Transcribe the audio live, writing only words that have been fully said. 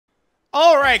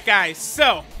Alright guys,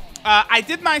 so I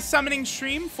did my summoning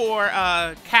stream for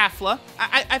KEFLA.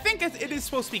 I think it is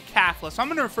supposed to be KEFLA, so I'm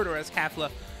going to refer to her as KEFLA.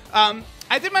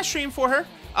 I did my stream for her.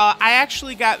 I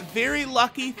actually got very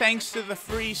lucky thanks to the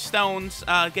free stones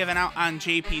given out on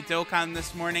JP Dokkan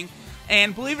this morning.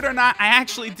 And believe it or not, I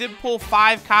actually did pull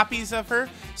 5 copies of her,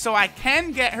 so I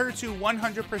can get her to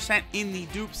 100% in the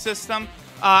dupe system.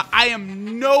 I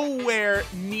am nowhere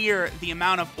near the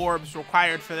amount of orbs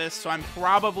required for this, so I'm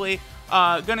probably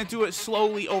going to do it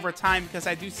slowly over time because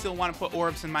I do still want to put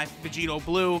orbs in my Vegito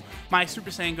Blue, my Super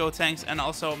Saiyan Gotenks, and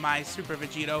also my Super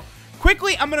Vegito.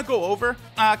 Quickly, I'm going to go over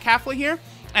KEFLA here,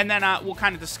 and then we'll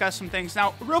kind of discuss some things.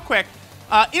 Now, real quick,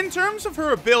 in terms of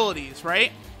her abilities,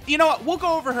 right? You know what? We'll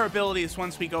go over her abilities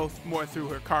once we go more through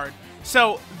her card.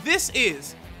 So, this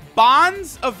is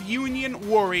Bonds of Union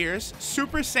Warriors,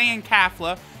 Super Saiyan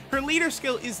KEFLA. Her leader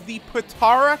skill is the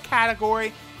POTARA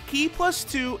category, Ki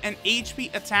 +2, and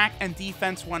HP attack and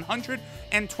defense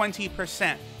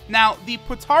 120%. Now, the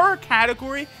POTARA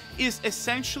category is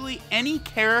essentially any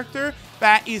character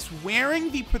that is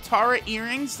wearing the POTARA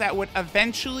earrings that would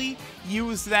eventually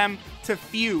use them to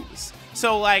fuse.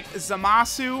 So, like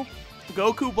Zamasu,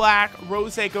 Goku Black,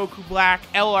 Rose Goku Black,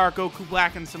 LR Goku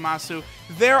Black, and Zamasu,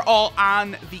 they're all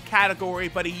on the category,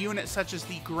 but a unit such as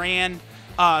the Grand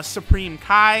Supreme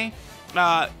Kai,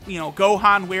 you know,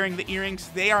 Gohan wearing the earrings,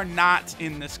 they are not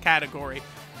in this category.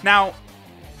 Now,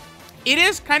 it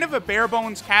is kind of a bare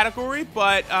bones category,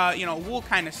 but, you know, we'll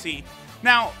kind of see.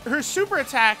 Now, her super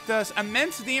attack does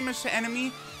immense damage to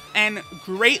enemy and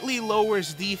greatly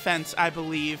lowers defense, I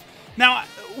believe. Now,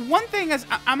 one thing is,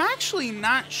 I'm actually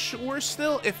not sure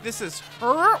still if this is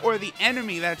her or the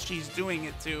enemy that she's doing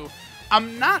it to.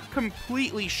 I'm not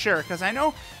completely sure, because I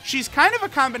know she's kind of a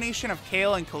combination of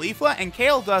Kale and KEFLA, and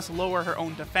Kale does lower her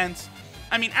own defense.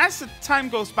 I mean, as the time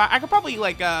goes by, I could probably,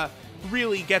 like,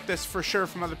 really get this for sure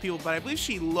from other people, but I believe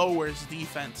she lowers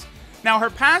defense. Now, her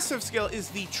passive skill is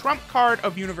the Trump card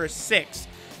of Universe 6.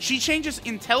 She changes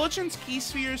Intelligence Key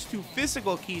Spheres to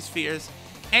Physical Key Spheres,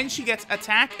 and she gets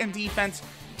attack and defense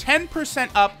 10%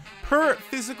 up per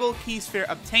physical key sphere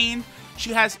obtained.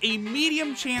 She has a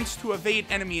medium chance to evade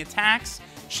enemy attacks.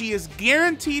 She is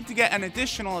guaranteed to get an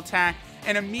additional attack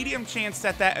and a medium chance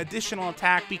that that additional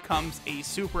attack becomes a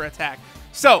super attack.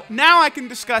 So, now I can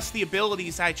discuss the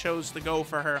abilities I chose to go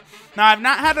for her. Now, I've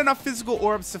not had enough physical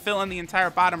orbs to fill in the entire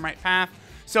bottom right path,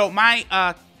 so my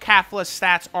KEFLA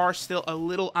stats are still a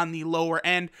little on the lower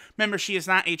end. Remember, she is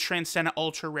not a Transcendent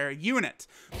Ultra Rare unit.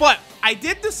 But I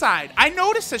did decide, I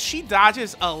noticed that she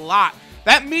dodges a lot.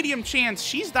 That medium chance,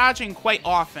 she's dodging quite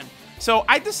often. So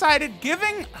I decided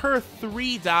giving her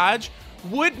 3 dodge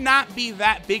would not be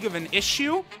that big of an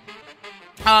issue.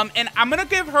 And I'm going to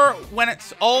give her, when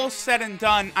it's all said and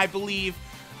done, I believe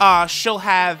she'll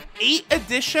have 8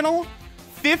 additional,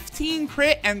 15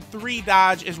 crit, and 3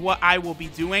 dodge is what I will be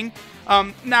doing.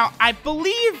 Now, I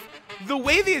believe the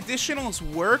way the additionals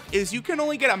work is you can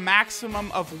only get a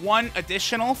maximum of 1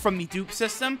 additional from the dupe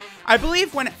system. I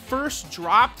believe when it first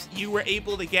dropped, you were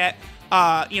able to get,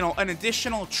 you know, an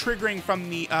additional triggering from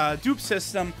the dupe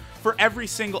system for every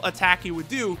single attack you would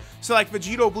do. So, like,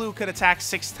 Vegito Blue could attack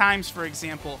 6 times, for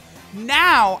example.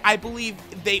 Now, I believe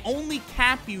they only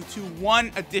cap you to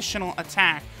 1 additional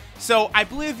attack. So, I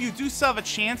believe you do still have a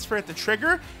chance for it to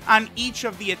trigger on each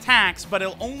of the attacks, but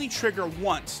it'll only trigger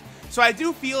once. So, I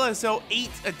do feel as though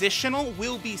 8 additional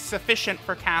will be sufficient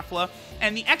for KEFLA,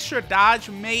 and the extra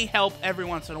dodge may help every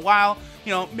once in a while,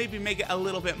 you know, maybe make it a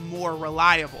little bit more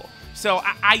reliable. So,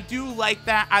 I do like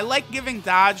that. I like giving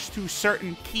dodge to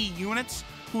certain key units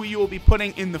who you will be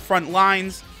putting in the front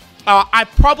lines. I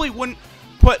probably wouldn't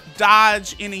put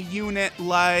dodge in a unit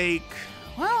like,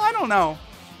 well, I don't know.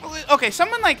 Okay,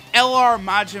 someone like LR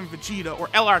Majin Vegeta or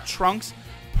LR Trunks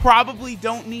probably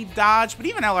don't need dodge, but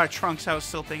even LR Trunks, I was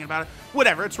still thinking about it.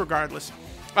 Whatever, it's regardless.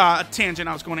 A tangent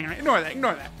I was going on. Ignore that,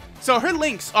 ignore that. So her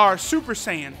links are Super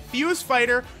Saiyan, Fuse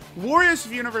Fighter, Warriors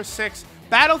of Universe 6,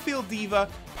 Battlefield Diva,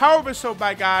 Power Bestowed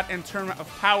by God, and Tournament of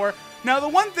Power. Now, the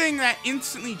one thing that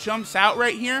instantly jumps out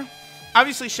right here,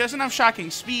 obviously she doesn't have Shocking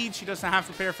Speed, she doesn't have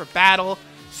Prepare for Battle,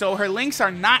 so her links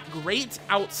are not great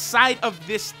outside of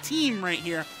this team right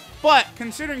here. But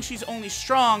considering she's only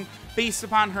strong based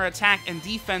upon her attack and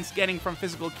defense getting from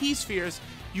physical key spheres,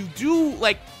 you do,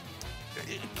 like,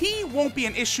 key won't be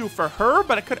an issue for her,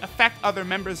 but it could affect other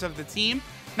members of the team.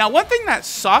 Now, one thing that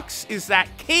sucks is that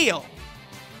Kale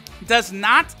does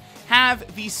not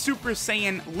have the Super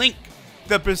Saiyan link.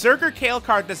 The Berserker Kale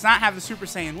card does not have the Super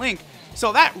Saiyan link.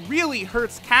 So that really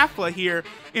hurts KEFLA here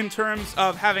in terms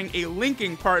of having a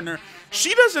linking partner.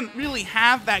 She doesn't really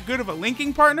have that good of a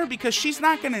linking partner because she's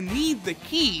not going to need the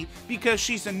key because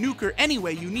she's a nuker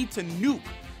anyway. You need to nuke.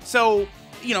 So,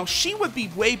 you know, she would be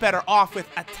way better off with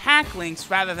attack links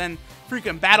rather than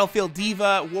freaking Battlefield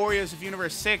Diva, Warriors of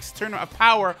Universe 6, Tournament of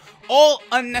Power, all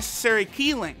unnecessary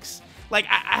key links. Like,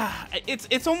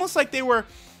 it's almost like they were,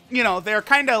 you know, they're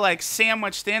kind of like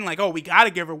sandwiched in, like, oh, we got to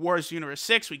give her Warriors of Universe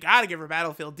 6, we got to give her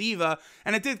Battlefield Diva,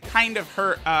 and it did kind of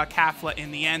hurt KEFLA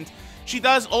in the end. She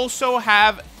does also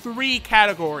have 3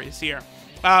 categories here.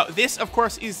 This, of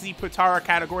course, is the POTARA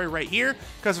category right here,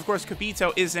 because, of course,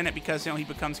 Kibito is in it because, you know, he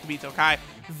becomes Kibito Kai.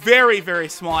 Very, very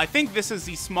small. I think this is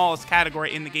the smallest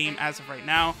category in the game as of right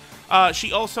now.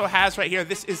 She also has right here,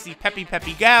 this is the Peppy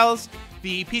Peppy Gals,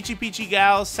 the Peachy Peachy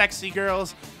Gals, Sexy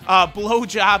Girls,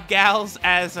 Blowjob Gals,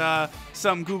 as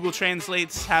some Google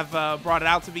Translates have brought it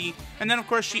out to be. And then, of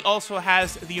course, she also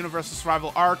has the Universal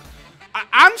Survival Arc.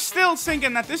 I'm still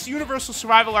thinking that this Universal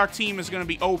Survival Arc team is going to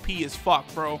be OP as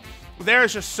fuck, bro.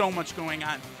 There's just so much going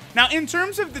on. Now, in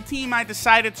terms of the team I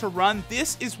decided to run,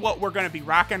 this is what we're going to be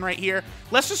rocking right here.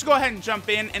 Let's just go ahead and jump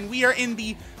in, and we are in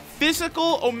the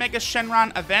Physical Omega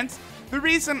Shenron event. The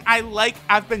reason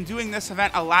I've been doing this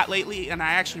event a lot lately, and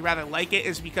I actually rather like it,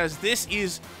 is because this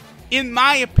is, in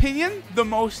my opinion, the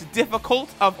most difficult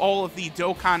of all of the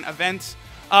Dokkan events.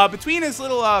 Between his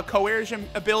little coercion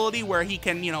ability where he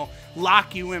can, you know,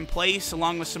 lock you in place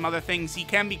along with some other things, he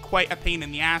can be quite a pain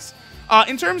in the ass.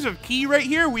 In terms of key right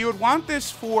here, we would want this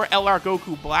for LR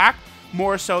Goku Black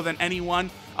more so than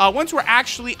anyone. Once we're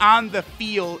actually on the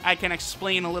field, I can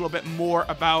explain a little bit more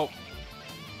about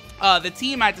the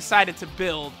team I decided to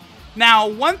build. Now,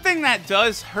 one thing that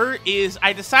does hurt is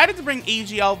I decided to bring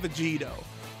AGL Vegito,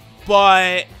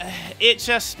 but it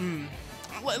just...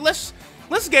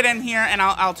 Let's get in here and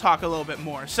I'll talk a little bit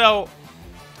more. So,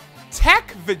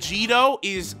 Tech Vegito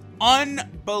is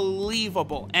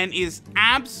unbelievable and is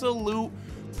absolute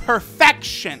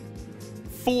perfection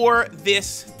for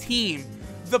this team.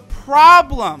 The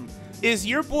problem is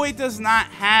your boy does not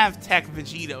have Tech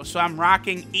Vegito, so I'm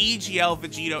rocking AGL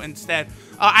Vegito instead.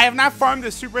 I have not farmed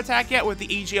the super attack yet with the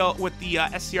AGL, with the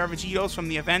SCR Vegitos from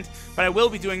the event, but I will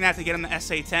be doing that to get him the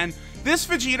SA10. This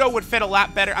Vegito would fit a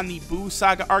lot better on the Buu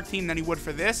Saga Arc team than he would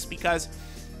for this, because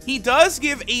he does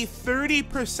give a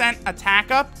 30% attack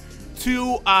up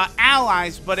to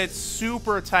allies, but it's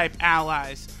super type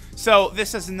allies. So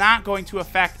this is not going to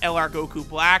affect LR Goku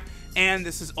Black, and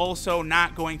this is also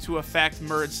not going to affect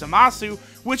Merge Zamasu,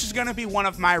 which is going to be one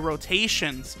of my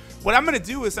rotations. What I'm going to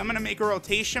do is I'm going to make a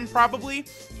rotation probably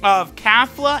of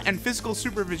KEFLA and Physical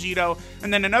Super Vegito,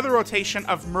 and then another rotation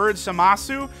of Merge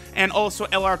Zamasu and also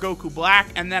LR Goku Black,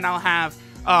 and then I'll have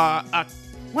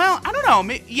well, I don't know,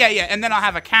 and then I'll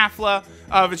have a KEFLA,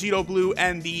 Vegito Blue,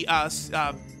 and the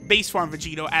base form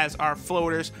Vegito as our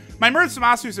floaters. My Merge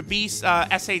Zamasu is a beast,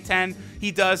 SA10.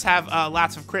 He does have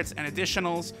lots of crits and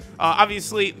additionals.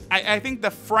 Obviously, I think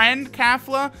the friend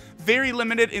KEFLA, very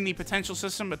limited in the potential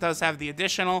system, but does have the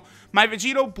additional. My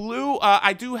Vegito Blue,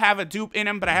 I do have a dupe in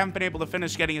him, but I haven't been able to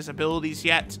finish getting his abilities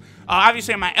yet.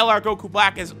 Obviously, my LR Goku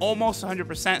Black is almost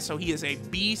 100%, so he is a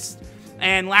beast.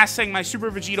 And last thing, my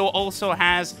Super Vegito also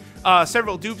has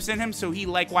several dupes in him, so he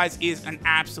likewise is an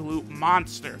absolute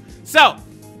monster. So,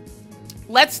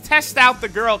 let's test out the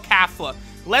girl KEFLA.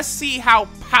 Let's see how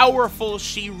powerful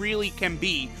she really can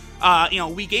be. You know,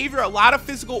 we gave her a lot of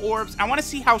physical orbs. I want to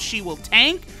see how she will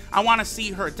tank. I want to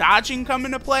see her dodging come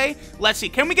into play. Let's see.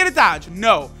 Can we get a dodge?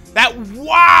 No. That,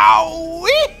 wow!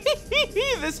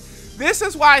 This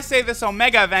is why I say this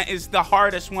Omega event is the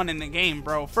hardest one in the game,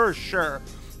 bro, for sure.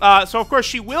 So, of course,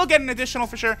 she will get an additional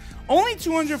for sure. Only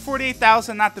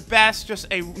 248,000, not the best, just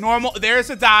a normal. There's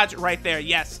a dodge right there,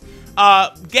 yes.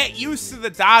 Get used to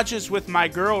the dodges with my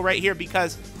girl right here,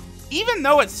 because even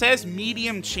though it says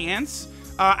medium chance,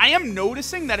 I am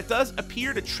noticing that it does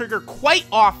appear to trigger quite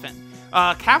often.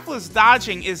 KEFLA's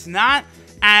dodging is not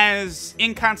as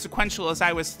inconsequential as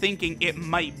I was thinking it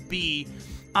might be. Do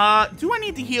I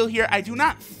need to heal here? I do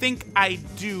not think I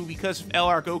do because of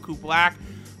LR Goku Black.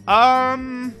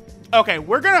 Okay,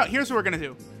 here's what we're gonna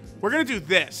do. We're gonna do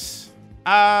this.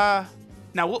 Now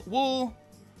we'll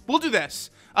do this.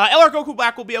 LR Goku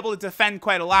Black will be able to defend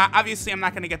quite a lot. Obviously, I'm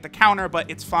not gonna get the counter, but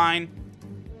it's fine.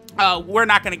 We're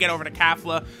not gonna get over to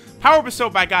KEFLA. Power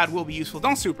Bestowed by God will be useful.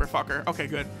 Don't super fucker. Okay,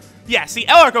 good. Yeah, see,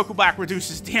 LR Goku Black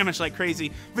reduces damage like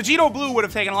crazy. Vegito Blue would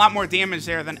have taken a lot more damage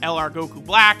there than LR Goku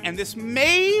Black, and this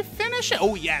may finish it.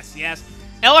 Oh, yes, yes.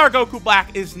 LR Goku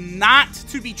Black is not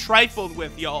to be trifled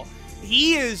with, y'all.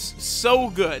 he is so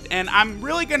good, and I'm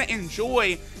really going to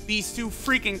enjoy these two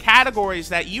freaking categories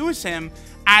that use him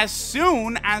as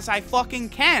soon as I fucking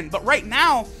can. But right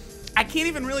now, I can't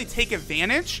even really take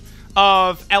advantage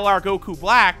of LR Goku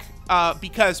Black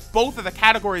because both of the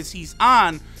categories he's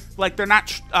on, like, they're not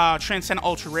Transcendent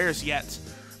Ultra Rares yet.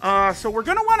 So we're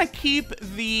going to want to keep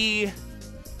the...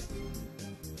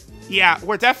 Yeah,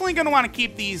 we're definitely going to want to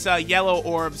keep these yellow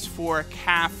orbs for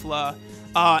KEFLA.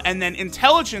 And then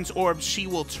Intelligence orbs, she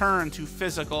will turn to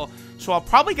physical. So I'll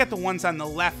probably get the ones on the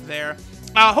left there.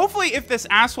 Hopefully, if this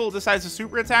asshole decides to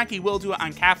super attack, he will do it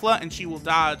on KEFLA, and she will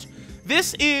dodge.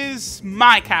 This is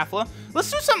my KEFLA. Let's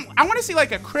do some... I want to see,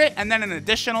 like, a crit and then an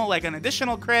additional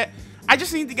crit. I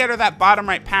just need to get her that bottom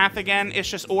right path again. It's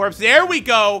just orbs. There we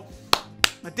go.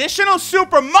 Additional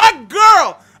super. My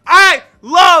girl! I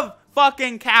love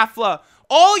fucking KEFLA.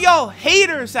 All y'all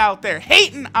haters out there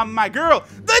hating on my girl.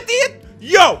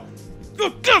 Yo!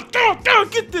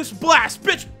 Get this blast,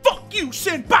 bitch! Fuck you,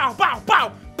 Sin! Bow, bow,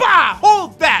 bow! Bah!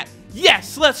 Hold that!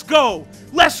 Yes, let's go!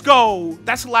 Let's go!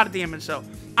 That's a lot of damage, though.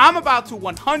 I'm about to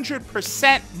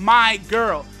 100% my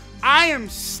girl. I am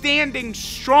standing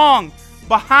strong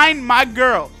behind my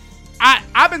girl.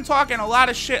 I've been talking a lot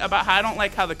of shit about how I don't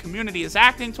like how the community is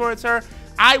acting towards her.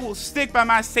 I will stick by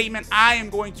my statement. I am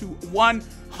going to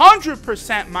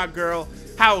 100% my girl.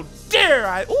 How dare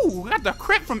I? Ooh, we got the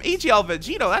crit from AGL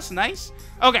Vegito. That's nice.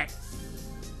 Okay.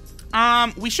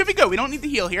 We should be good. We don't need to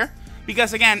heal here.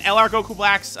 Because, again, LR Goku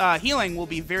Black's healing will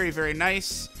be very, very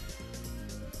nice.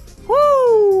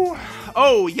 Woo!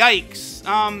 Oh, yikes.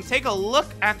 Take a look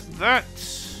at that.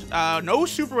 No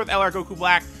super with LR Goku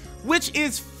Black, which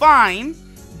is fine,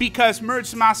 because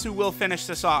Merge Zamasu will finish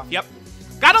this off. Yep.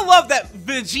 Gotta love that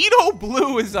Vegito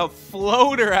Blue is a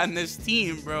floater on this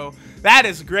team, bro. That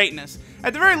is greatness.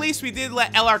 At the very least, we did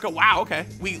let LR go. Wow, okay.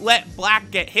 We let Black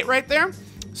get hit right there,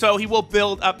 so he will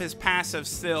build up his passive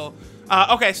still.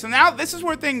 Okay, so now this is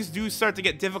where things do start to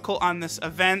get difficult on this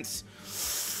event.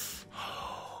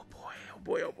 Oh, boy, oh,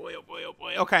 boy, oh, boy, oh, boy, oh,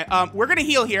 boy. Okay, we're going to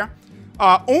heal here,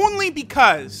 only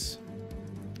because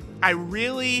I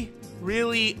really,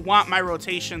 really want my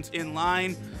rotations in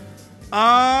line.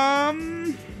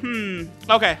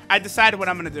 Okay, I decided what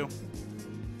I'm going to do.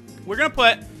 We're going to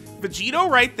put Vegito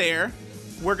right there.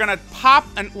 We're going to pop,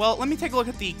 and well, let me take a look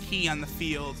at the key on the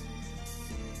field.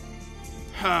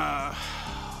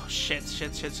 Shit.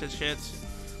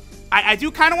 I do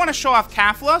kind of want to show off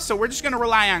KEFLA, so we're just going to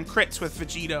rely on crits with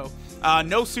Vegito.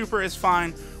 No super is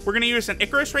fine. We're going to use an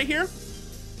Icarus right here.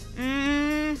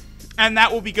 And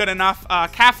that will be good enough.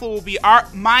 KEFLA will be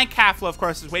my KEFLA, of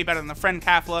course, is way better than the friend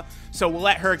KEFLA, so we'll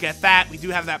let her get that. We do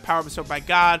have that power bestowed by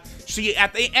God. She,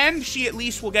 at the end, she at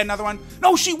least will get another one.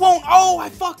 No, she won't. Oh, I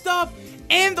fucked up.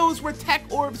 And those were tech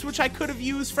orbs, which I could have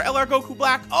used for LR Goku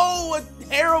Black. Oh, a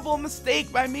terrible mistake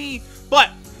by me. But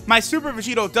my Super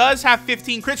Vegito does have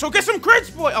 15 crits, so get some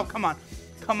crits, boy. Oh, come on.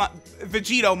 Come on.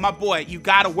 Vegito, my boy, you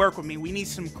gotta work with me. We need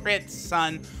some crits,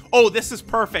 son. Oh, this is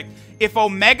perfect. If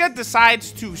Omega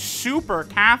decides to super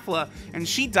KEFLA and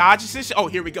she dodges this... Oh,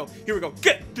 here we go. Here we go.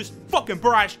 Get this fucking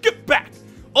barrage. Get back.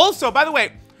 Also, by the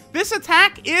way, this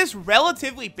attack is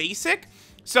relatively basic,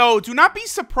 so do not be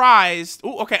surprised.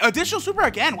 Oh, okay. Additional super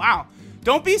again. Wow.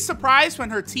 Don't be surprised when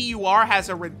her TUR has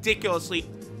a ridiculously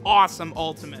awesome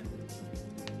ultimate.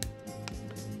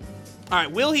 All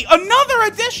right, will he? Another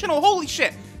additional. Holy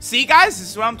shit. See, guys,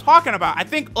 this is what I'm talking about. I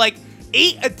think, like,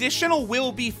 8 additional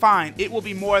will be fine. It will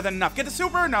be more than enough. Get the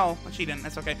super? No, she didn't.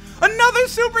 That's okay. Another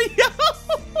super.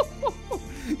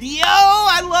 Yo,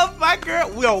 I love my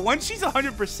girl. Yo, once she's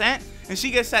 100% and she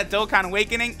gets that Dokkan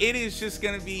Awakening, it is just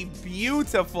going to be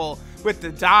beautiful with the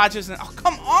dodges. And oh,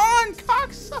 come on,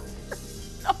 cocksucker.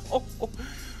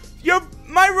 No.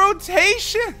 My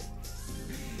rotation.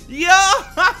 Yo,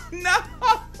 no.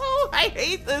 I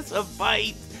hate this a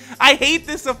fight. I hate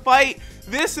this a fight.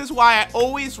 This is why I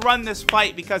always run this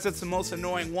fight, because it's the most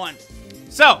annoying one.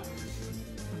 So,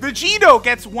 Vegito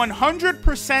gets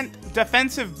 100%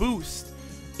 defensive boost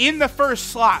in the first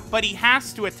slot, but he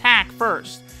has to attack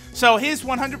first. So his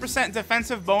 100%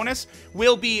 defensive bonus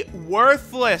will be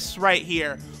worthless right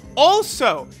here.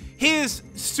 Also, his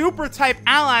super type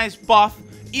allies buff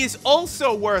is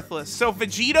also worthless. So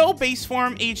Vegito base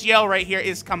form AGL right here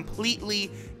is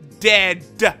completely dead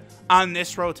on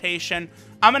this rotation.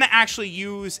 I'm going to actually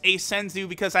use a Senzu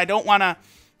because I don't want to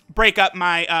break up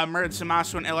my Merge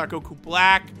Zamasu and LR Goku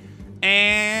Black.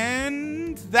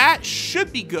 And that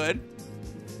should be good.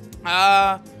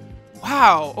 Wow.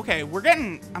 Okay,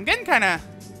 I'm getting kind of...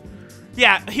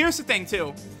 Yeah, here's the thing,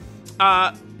 too.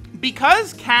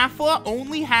 Because KEFLA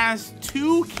only has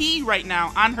 2 ki right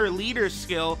now on her leader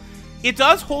skill, it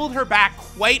does hold her back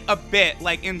quite a bit,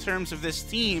 like, in terms of this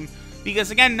team.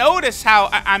 Because, again, notice how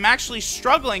I'm actually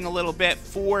struggling a little bit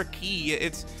for Ki.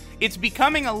 It's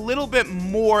becoming a little bit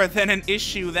more than an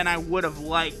issue than I would have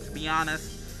liked, to be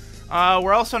honest.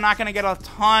 We're also not going to get a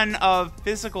ton of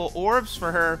physical orbs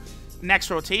for her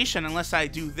next rotation unless I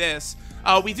do this.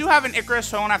 We do have an Icarus,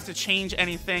 so I won't have to change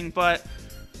anything. But,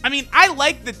 I mean, I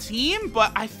like the team,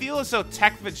 but I feel as though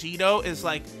Tech Vegito is,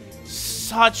 like,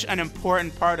 such an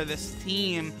important part of this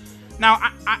team. Now,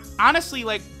 I honestly,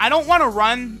 like, I don't want to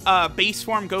run base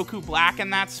form Goku Black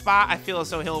in that spot. I feel as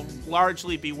though he'll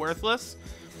largely be worthless.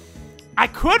 I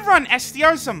could run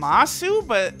SDR Zamasu,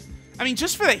 but, I mean,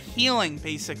 just for the healing,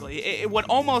 basically, it would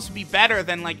almost be better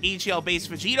than, like,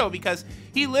 AGL-based Vegito, because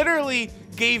he literally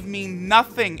gave me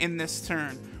nothing in this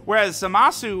turn. Whereas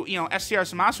Zamasu, you know, SDR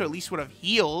Zamasu at least would have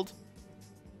healed.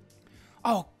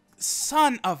 Oh,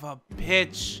 son of a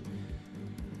bitch.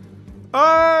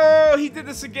 Oh, he did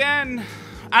this again.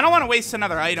 I don't want to waste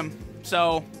another item,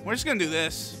 so we're just going to do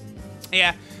this.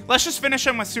 Yeah, let's just finish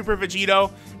him with Super Vegito,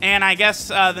 and I guess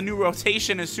the new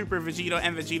rotation is Super Vegito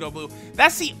and Vegito Blue.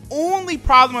 That's the only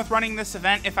problem with running this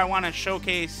event if I want to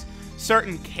showcase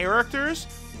certain characters,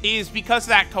 is because of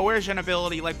that coercion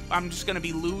ability. Like, I'm just going to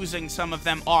be losing some of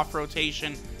them off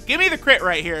rotation. Give me the crit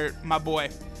right here, my boy.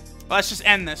 Let's just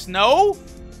end this. No?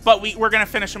 But we're going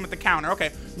to finish him with the counter.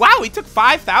 Okay. Wow, he took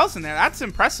 5,000 there. That's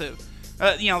impressive.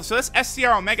 You know, so this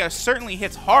SCR Omega certainly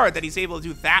hits hard that he's able to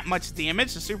do that much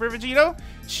damage to Super Vegito.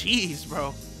 Jeez,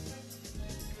 bro.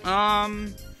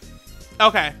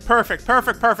 Okay.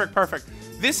 Perfect.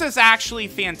 This is actually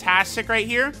fantastic right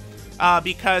here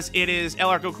because it is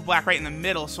LR Goku Black right in the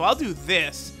middle. So I'll do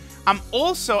this. I'm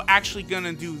also actually going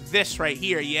to do this right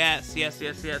here. Yes.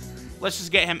 Let's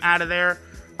just get him out of there.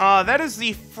 That is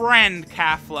the friend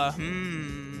KEFLA.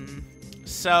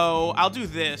 So, I'll do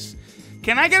this.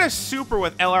 Can I get a super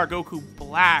with LR Goku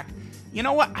Black? You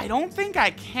know what? I don't think I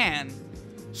can.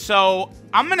 So,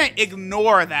 I'm gonna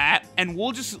ignore that, and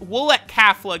we'll let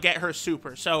KEFLA get her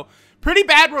super. So, pretty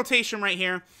bad rotation right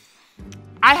here.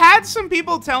 I had some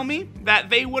people tell me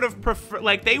that they would have preferred,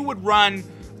 like, they would run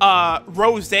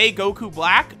Rose Goku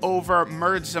Black over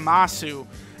Merge Zamasu.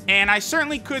 And I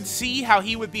certainly could see how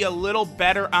he would be a little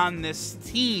better on this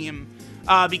team.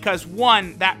 Because,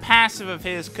 one, that passive of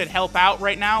his could help out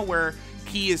right now where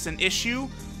Ki is an issue.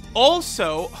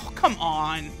 Also, oh, come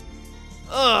on.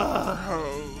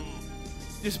 Ugh.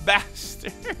 This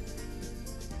bastard.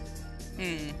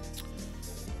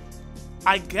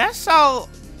 I guess I'll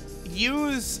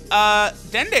use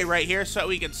Dende right here so that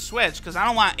we can switch. Because I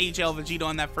don't want AGL Vegito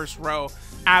in that first row.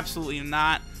 Absolutely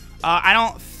not. I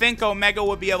don't think Omega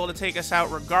would be able to take us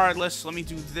out regardless. Let me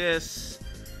do this.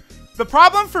 The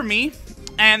problem for me,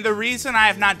 and the reason I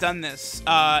have not done this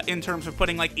in terms of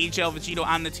putting like AGL Vegito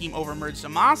on the team over Merge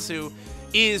Zamasu,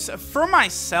 is for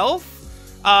myself,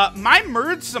 my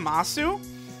Merge Zamasu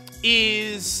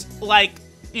is like,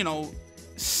 you know,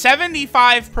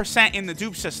 75% in the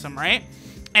dupe system, right?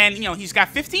 And, you know, he's got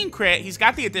 15 crit, he's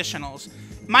got the additionals.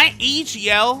 My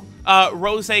AGL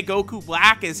Rose Goku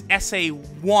Black is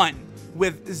SA1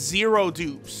 with 0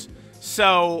 dupes.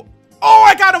 So, oh,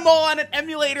 I got them all on an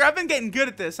emulator. I've been getting good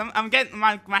at this. I'm getting,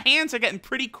 my hands are getting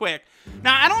pretty quick.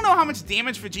 Now, I don't know how much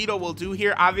damage Vegito will do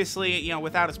here, obviously, you know,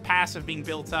 without his passive being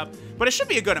built up, but it should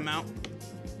be a good amount.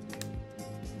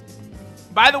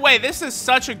 By the way, this is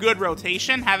such a good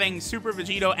rotation, having Super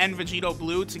Vegito and Vegito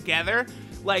Blue together.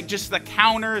 Like, just the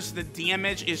counters, the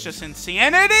damage is just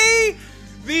insanity!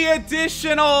 The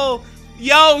additional...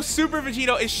 Yo, Super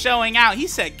Vegito is showing out. He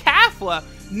said, KEFLA?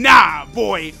 Nah,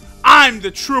 boy. I'm the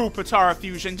true POTARA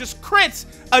fusion. Just crits,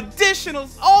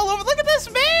 additionals all over. Look at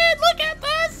this, man. Look at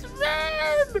this,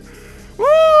 man.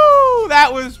 Woo! That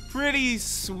was pretty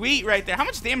sweet right there. How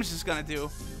much damage is this going to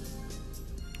do?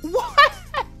 What?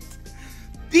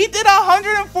 He did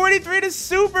 143 to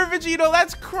Super Vegito.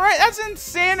 That's crazy. That's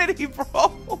insanity,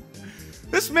 bro.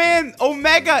 This man,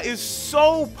 Omega, is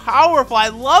so powerful. I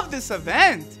love this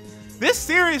event. This,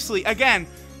 seriously, again,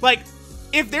 like,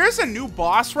 if there's a new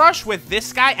boss rush with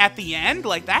this guy at the end,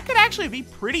 like, that could actually be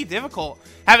pretty difficult.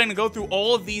 Having to go through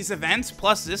all of these events,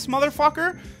 plus this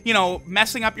motherfucker, you know,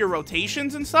 messing up your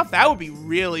rotations and stuff, that would be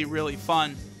really, really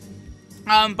fun.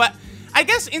 But I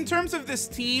guess in terms of this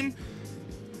team,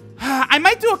 I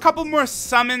might do a couple more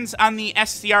summons on the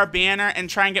SDR banner and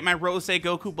try and get my Rose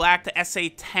Goku Black to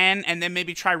SA10 and then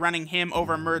maybe try running him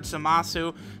over Merge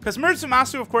Zamasu. Because Merge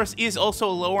Zamasu, of course, is also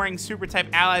lowering super type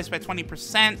allies by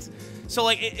 20%. So,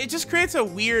 like, it just creates a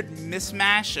weird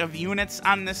mismatch of units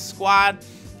on this squad.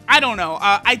 I don't know.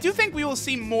 I do think we will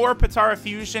see more POTARA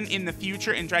fusion in the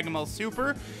future in Dragon Ball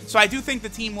Super, so I do think the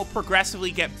team will progressively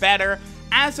get better.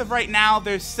 As of right now,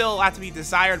 there's still a lot to be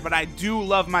desired, but I do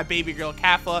love my baby girl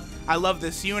KEFLA. I love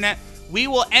this unit. We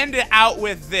will end it out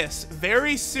with this.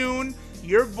 Very soon,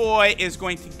 your boy is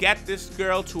going to get this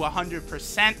girl to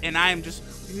 100%, and I am just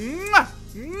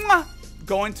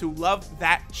going to love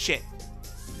that shit.